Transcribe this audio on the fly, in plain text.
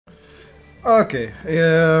Okay,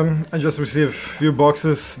 I just received a few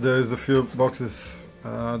boxes. There's a few boxes.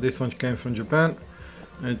 This one came from Japan.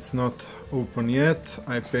 It's not open yet.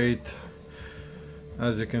 I paid,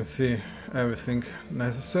 as you can see, everything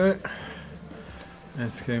necessary.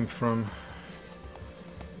 It came from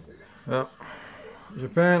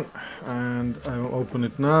Japan, and I will open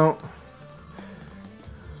it now.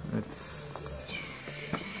 It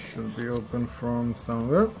should be open from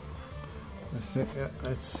somewhere. Let's see. Yeah,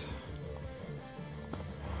 it's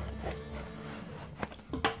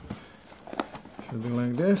should be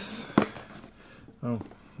like this. Oh,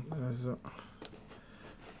 there's a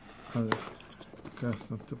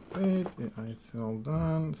custom to paint. Yeah, it's all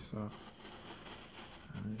done. So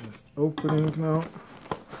I'm just opening now.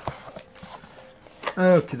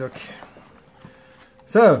 Okie dokie.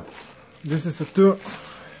 So this is the two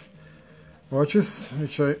watches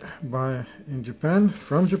which I buy in Japan,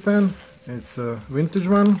 from Japan. It's a vintage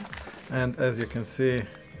one, and as you can see,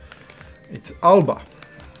 it's Alba.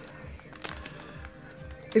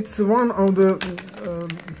 It's one of the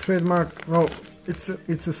trademark. Well, it's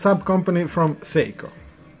a sub company from Seiko.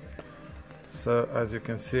 So as you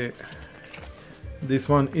can see, this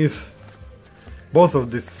one is. Both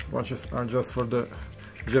of these watches are just for the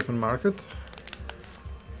Japan market,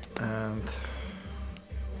 and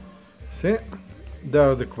see, they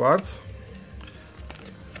are the quartz,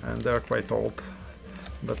 and they are quite old.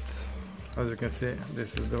 But as you can see,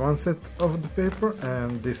 this is the one set of the paper,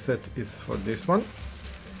 and this set is for this one.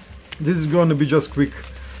 This is going to be just quick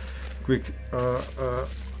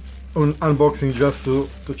unboxing, just to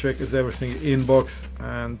check is everything in box.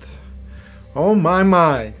 And oh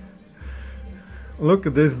my, look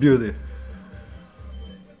at this beauty.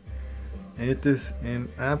 It is in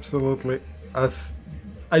absolutely, as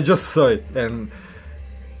I just saw it, and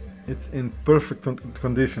it's in perfect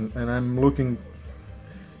condition. And I'm looking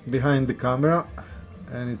behind the camera,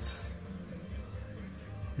 and it's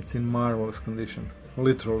in marvelous condition,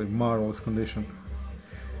 literally marvelous condition.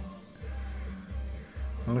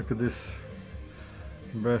 And look at this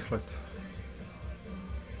bracelet.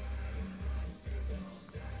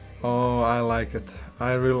 Oh, I like it.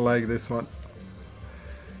 I really like this one.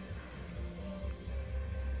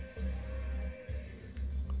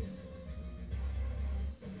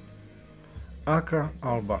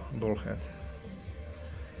 Alba BullHead.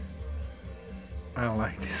 I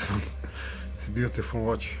like this one. It's a beautiful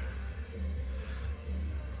watch.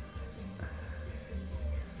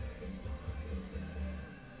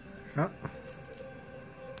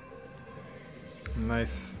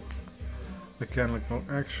 Nice mechanical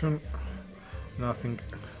action, nothing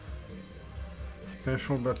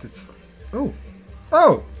special, but it's oh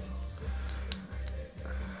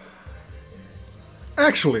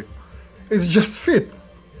actually it's just fit.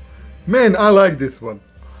 Man, I like this one.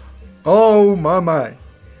 Oh my.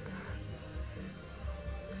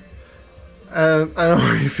 And I don't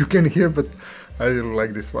know if you can hear, but I really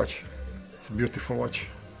like this watch. It's a beautiful watch.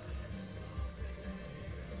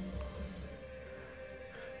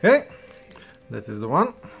 Okay, that is the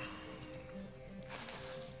one.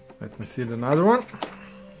 Let me see the another one.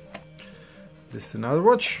 This is another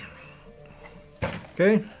watch.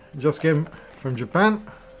 Okay, just came from Japan,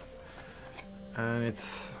 and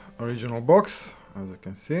it's original box. As you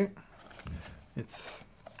can see, it's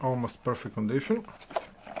almost perfect condition.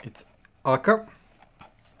 It's Aka.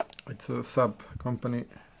 It's a sub company,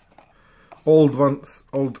 old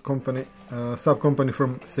company, sub company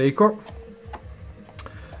from Seiko.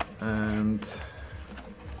 And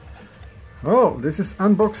oh, this is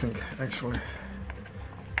unboxing actually.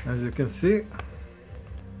 As you can see,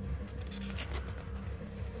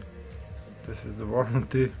 this is the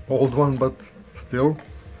warranty, old one, but still.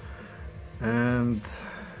 And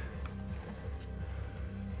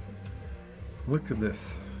look at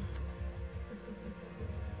this.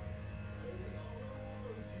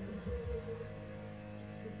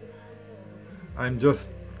 I'm just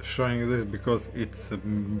showing you this because it's a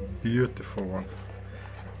beautiful one,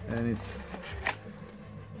 and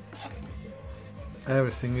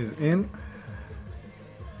everything is in,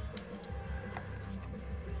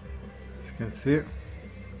 as you can see.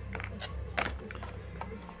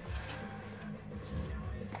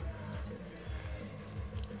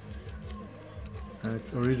 And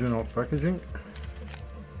it's original packaging,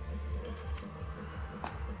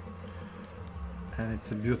 and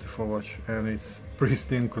it's a beautiful watch, and it's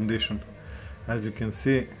pristine condition. As you can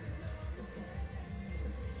see,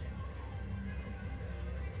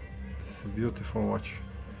 it's a beautiful watch.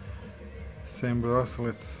 Same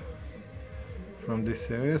bracelet from this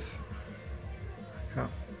series.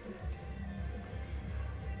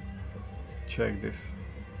 Check this.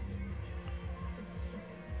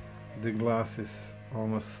 the glass is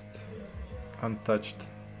almost untouched.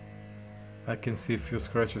 I can see a few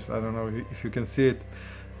scratches. I don't know if you can see it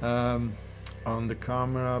on the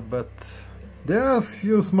camera, but there are a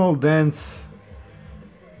few small dents.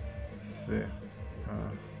 See,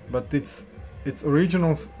 but it's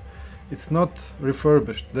original. It's not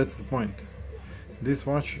refurbished. That's the point. This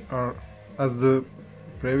watch are, as the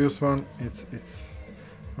previous one, it's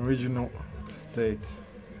original state.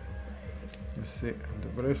 You see the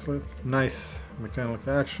bracelet, nice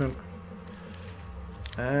mechanical action,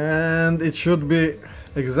 and it should be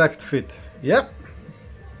exact fit. Yep.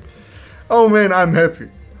 Oh man, I'm happy.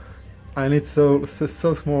 I need so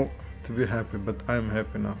small to be happy, but I'm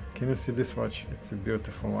happy now. Can you see this watch? It's a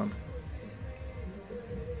beautiful one.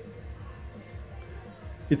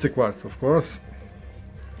 It's a quartz, of course.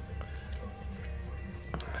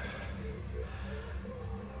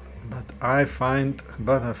 But I find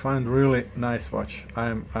really nice watch.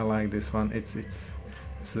 I like this one. It's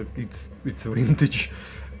a vintage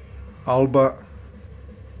Alba.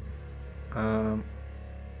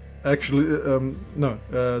 Actually, no.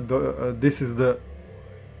 This is the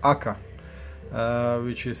Aka,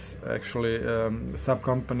 which is actually the sub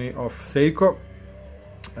company of Seiko,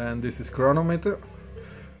 and this is chronometer.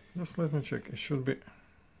 Just let me check. It should be.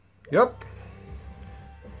 Yep.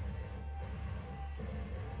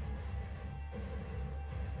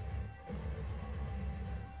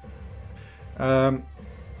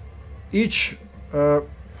 Each oh,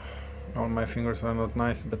 my fingers are not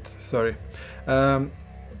nice, but sorry.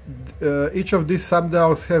 Each of these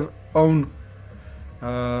sub-dials have own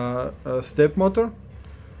step motor,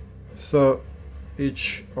 so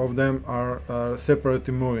each of them are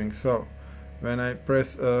separately moving. So when I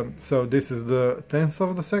press, so this is the tenths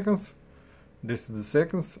of the seconds, this is the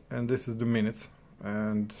seconds, and this is the minutes.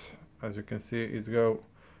 And as you can see, it's go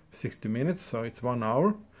 60 minutes, so it's 1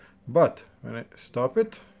 hour. But when I stop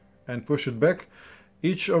it and push it back,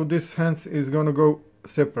 each of these hands is gonna go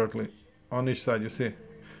separately on each side. You see,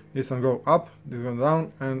 this one go up, this one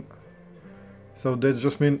down, and so that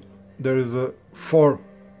just means there is a 4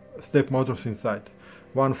 step motors inside.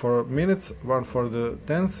 One for minutes, one for the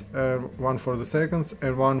tenths, one for the seconds,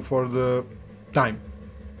 and one for the time.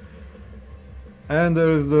 And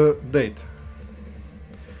there is the date.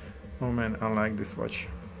 Oh man, I like this watch.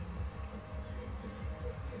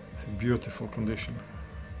 It's a beautiful condition.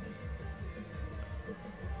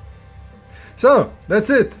 So, that's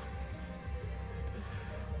it.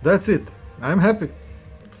 That's it. I'm happy.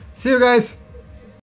 See you guys.